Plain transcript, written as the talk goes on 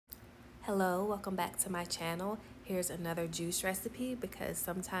Hello, welcome back to my channel. Here's another juice recipe because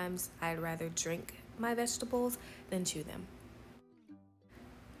sometimes I'd rather drink my vegetables than chew them.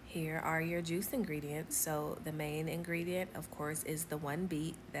 Here are your juice ingredients. So the main ingredient, of course, is the one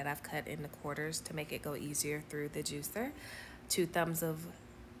beet that I've cut into quarters to make it go easier through the juicer. 2 thumbs of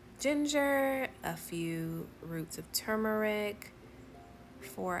ginger, a few roots of turmeric,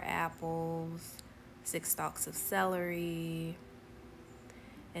 4 apples, 6 stalks of celery,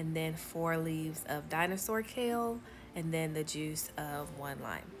 and then 4 leaves of dinosaur kale, and then the juice of 1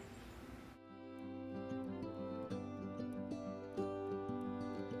 lime.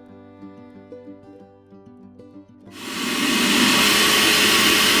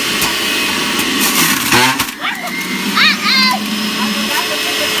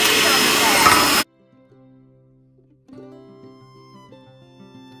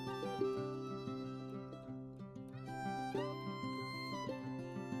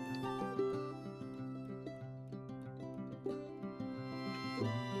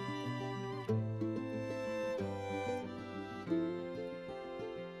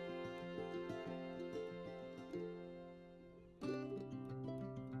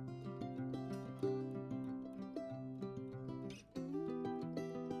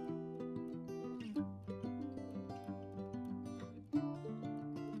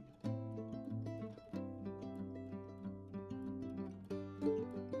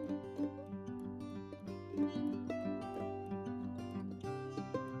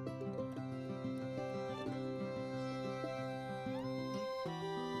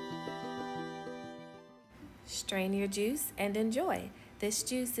 Strain your juice and enjoy. This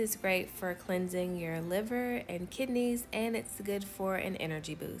juice is great for cleansing your liver and kidneys, and it's good for an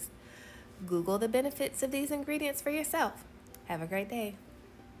energy boost. Google the benefits of these ingredients for yourself. Have a great day.